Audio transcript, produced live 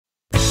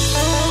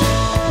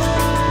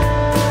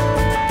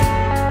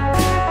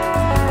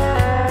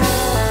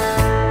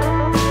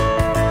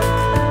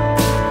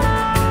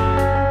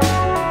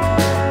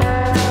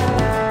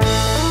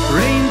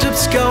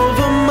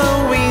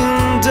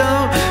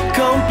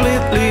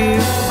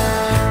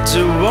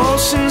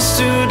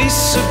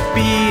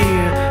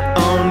disappear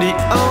on the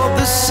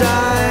other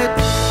side.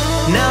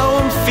 Now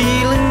I'm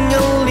feeling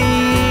a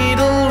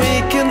little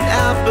weak and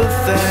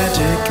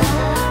apathetic.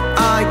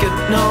 I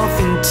got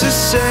nothing to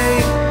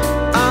say,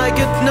 I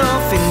got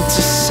nothing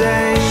to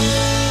say.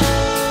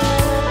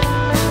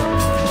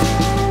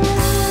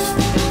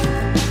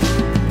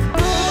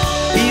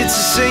 It's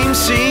the same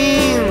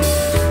scene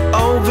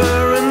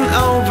over and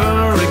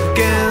over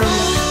again.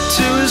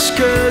 Too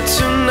scared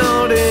to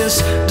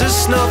notice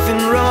there's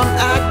nothing wrong,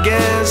 I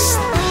guess.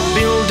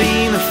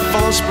 Building a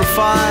false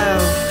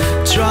profile,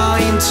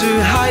 trying to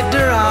hide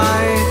their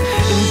eye.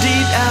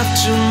 Indeed, I have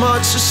too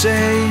much to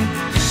say,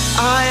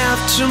 I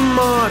have too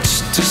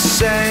much to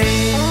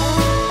say.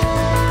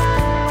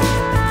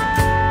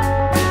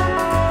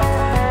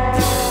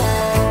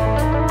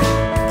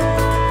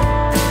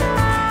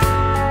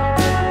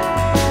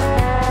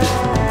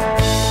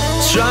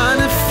 Trying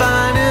to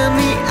find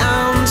any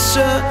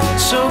answer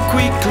so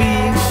quickly,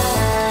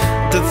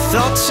 the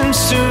thought seems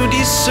to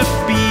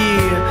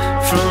disappear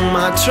from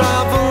my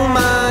troubled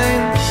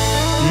mind.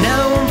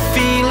 Now I'm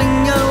feeling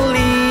a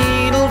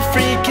little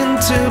freaking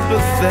too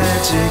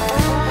pathetic.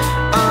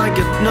 I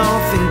got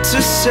nothing to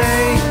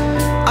say,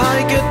 I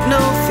got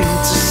nothing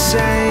to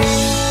say.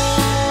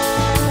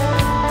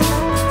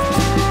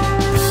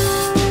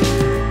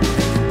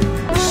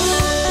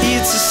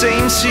 It's the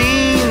same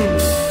scene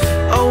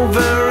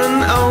over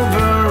and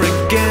over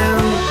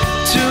again.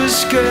 Too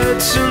scared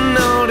to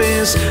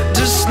notice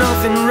there's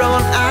nothing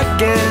wrong, I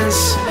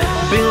guess.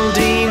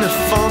 Building a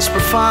false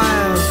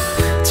profile,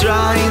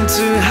 trying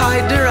to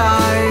hide their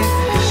eye.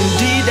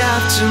 Indeed, I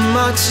have too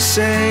much to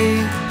say,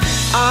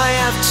 I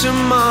have too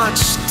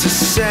much to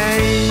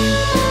say.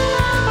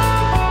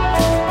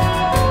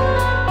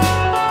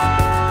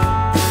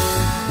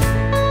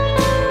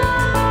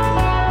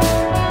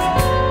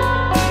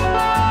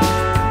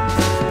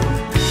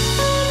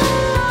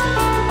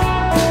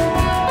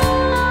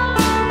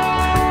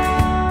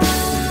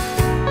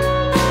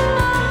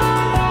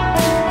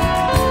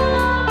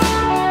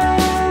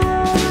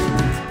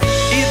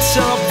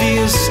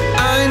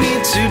 I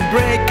need to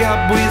break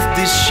up with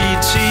these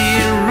shitty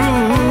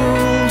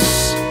rules.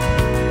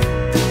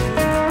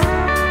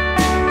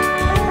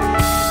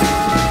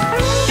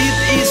 It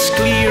is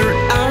clear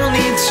I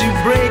need to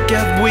break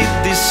up with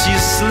this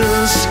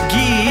useless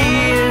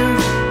gear,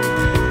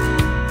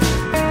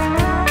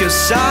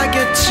 'cause I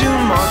got too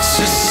much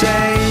to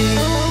say.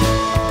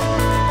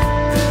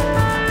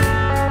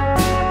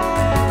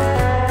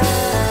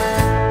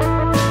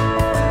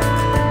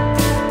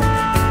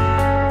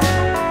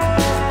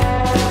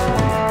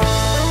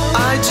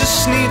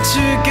 Just need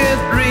to get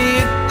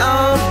rid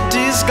of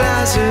these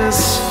glasses.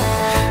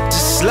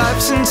 This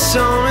life's in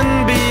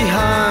someone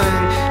behind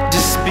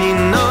these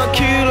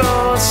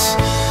binoculars.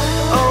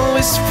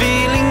 Always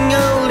feeling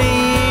a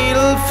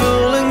little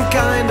full and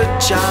kinda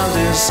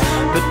childish,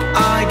 but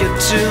I get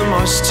too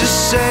much to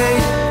say,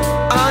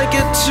 I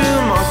get too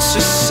much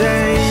to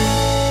say.